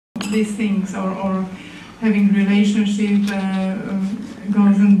these things, or having relationship,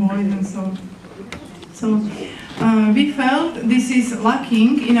 girls and boys and so. So we felt this is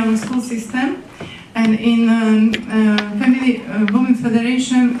lacking in our school system, and in Family Women's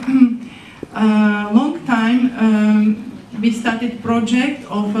Federation, long time we started project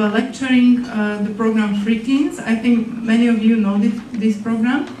of lecturing the program Free Teens. I think many of you know this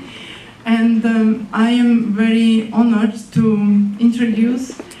program, and I am very honored to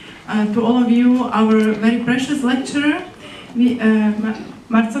introduce to all of you our very precious lecturer,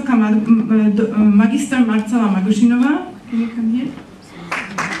 Magister Marcela Magusinova. Can you come here?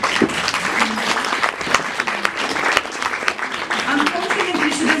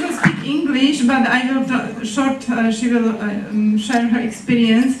 Unfortunately, she doesn't speak English, but I will she will share her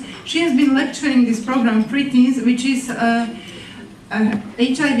experience. She has been lecturing this program, Free Teens, which is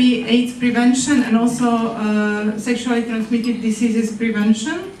HIV/AIDS prevention and also sexually transmitted diseases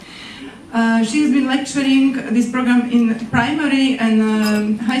prevention. She has been lecturing this program in primary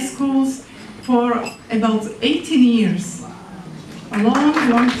and high schools for about 18 years, a long,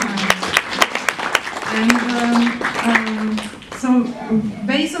 long time. And so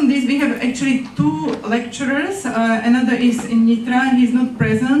based on this, we have actually two lecturers. Another is in Nitra, he's not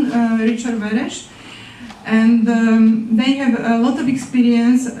present, Richard Vereš. And they have a lot of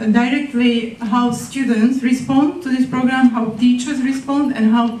experience directly how students respond to this program, how teachers respond, and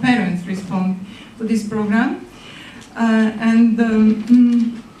how parents respond to this program.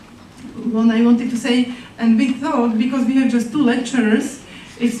 What I wanted to say, and we thought, because we have just two lecturers,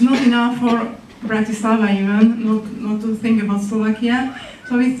 it's not enough for Bratislava even, not to think about Slovakia.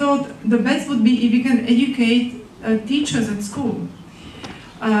 So we thought the best would be if we can educate teachers at school.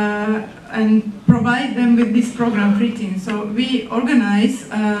 And provide them with this program, Free Teens. So we organize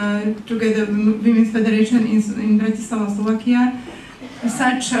together with Women's Federation in Bratislava, Slovakia,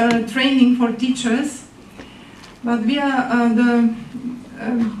 such training for teachers. But we are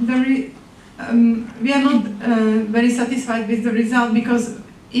we are not very satisfied with the result, because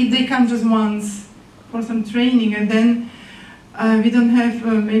if they come just once for some training and then we don't have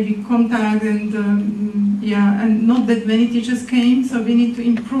maybe contact and and not that many teachers came, so we need to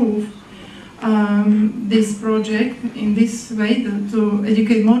improve this project in this way to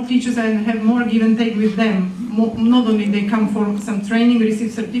educate more teachers and have more give and take with them. Not only they come for some training,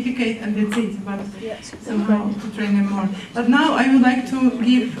 receive certificate, and that's it, but somehow to train them more. But now I would like to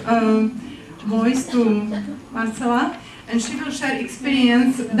give voice to Marcela, and she will share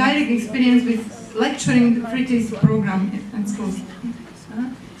experience, direct experience with lecturing the Free Teens program at schools.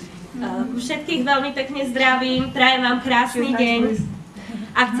 Všetkých veľmi pekne zdravím, prajem vám krásny deň.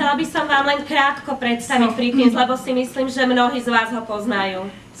 A chcela by som vám len krátko predstaviť Free Teens, lebo si myslím, že mnohí z vás ho poznajú.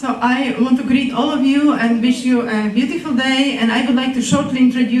 So I want to greet all of you and wish you a beautiful day, and I would like to shortly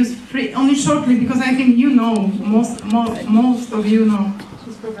introduce only shortly, because I think you know, most of you know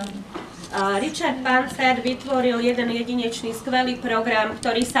this program. Richard Panzer vytvoril jeden jedinečný skvelý program,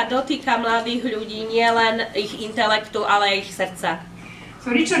 ktorý sa dotýka mladých ľudí, nielen ich intelektu, ale aj ich srdca. So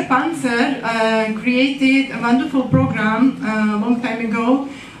Richard Panzer created a wonderful program a long time ago,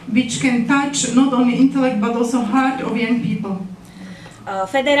 which can touch not only intellect but also heart of young people.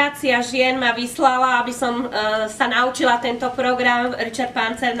 Federácia žien ma vyslala, aby som sa naučila tento program. Richard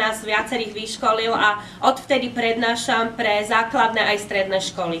Panzer nás viacerých vyškolil a odvtedy prednášam pre základné aj stredné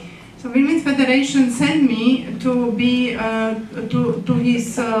školy. So Women's Federation sent me to be to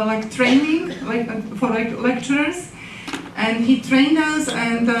his training for lecturers. And he trained us,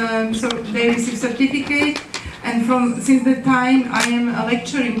 and so they received certificate. And since that time, I am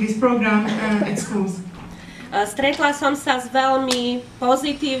lecturing this program at schools. Stretla som sa s veľmi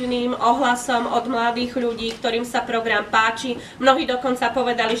pozitívnym ohlasom od mladých ľudí, ktorým sa program páči. Mnohí dokonca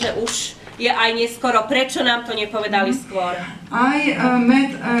povedali, že už je aj neskoro, prečo nám to nepovedali skôr. I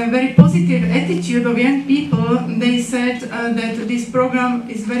met a very positive attitude of young people. They said that this program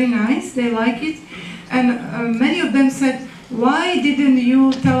is very nice, they like it. And many of them said, why didn't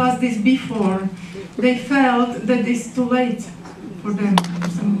you tell us this before? They felt that it's too late for them.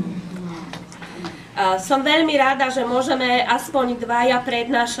 Som veľmi rada, že môžeme aspoň dvaja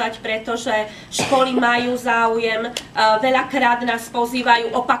prednášať, pretože školy majú záujem. Veľakrát nás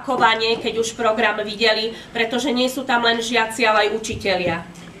pozývajú opakovane, keď už program videli, pretože nie sú tam len žiaci, ale aj učitelia.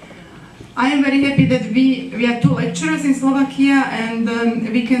 I am very happy that we are two lecturers in Slovakia, and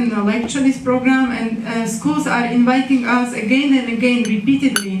we can lecture this program, and schools are inviting us again and again,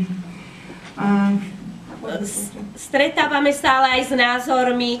 repeatedly. Stretávame sa ale aj s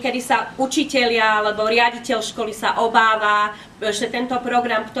názormi, kedy sa učitelia alebo riaditeľ školy sa obáva, že tento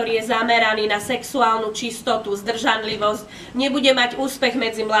program, ktorý je zameraný na sexuálnu čistotu, zdržanlivosť, nebude mať úspech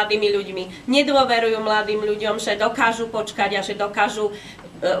medzi mladými ľuďmi. Nedôverujú mladým ľuďom, že dokážu počkať a že dokážu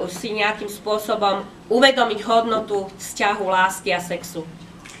si nejakým spôsobom uvedomiť hodnotu vzťahu, lásky a sexu.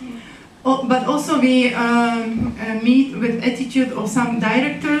 But also we meet with attitude of some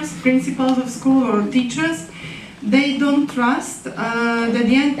directors, principals of school or teachers. They don't trust that the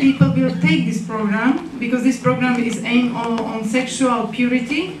young people will take this program because this program is aimed on sexual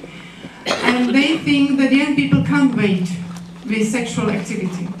purity, and they think that young people can't wait with sexual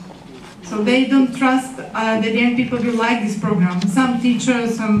activity. So they don't trust that young people will like this program. Some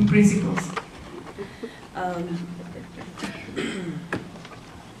teachers, some principals.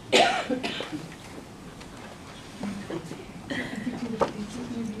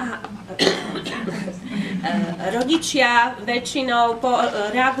 Rodičia väčšinou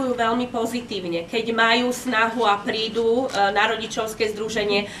reagujú veľmi pozitívne, keď majú snahu a prídu na rodičovské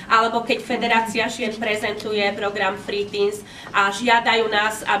združenie, alebo keď Federácia žien prezentuje program Free Teens a žiadajú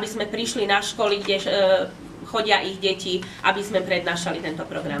nás, aby sme prišli na školy, kde chodia ich deti, aby sme prednášali tento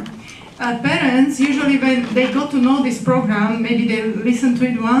program. Parents, usually when they got to know this program, maybe they listen to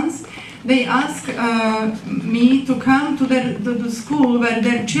it once, they ask me to come to the school where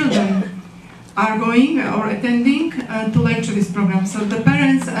their children are going or attending to lecture this program. So the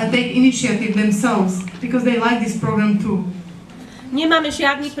parents take initiative themselves because they like this program too. Nemáme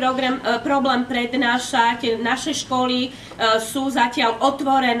žiadny problém prednášať. Naše školy sú zatiaľ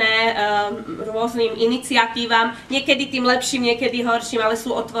otvorené rôznym iniciatívam. Niekedy tým lepším, niekedy horším, ale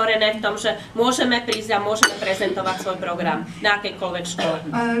sú otvorené v tom, že môžeme prísť a môžeme prezentovať svoj program na akejkoľvek škole.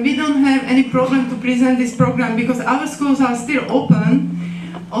 We don't have any problem to present this program because our schools are still open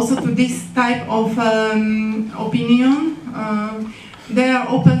also to this type of opinion. They are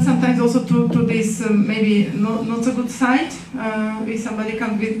open sometimes also to this maybe not so good side, if somebody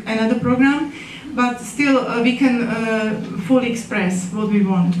comes with another program, but still we can fully express what we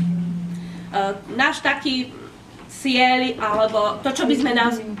want. Náš taký cieľ, alebo to, čo by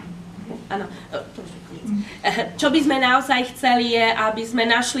sme naozaj chceli, je, aby sme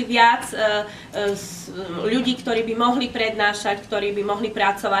našli viac ľudí, ktorí by mohli prednášať, ktorí by mohli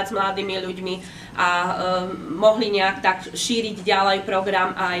pracovať s mladými ľuďmi a mohli nejak tak šíriť ďalej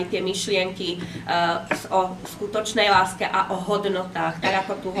program aj tie myšlienky o skutočnej láske a o hodnotách, tak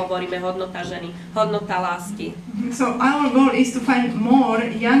ako tu hovoríme, hodnota ženy, hodnota lásky. So our goal is to find more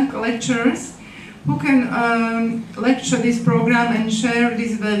young lecturers who can lecture this program and share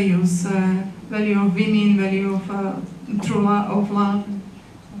these values, value of women, value of true love.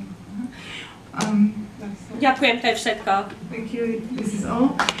 Ďakujem, to je všetko. Thank you. This is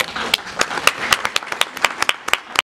all.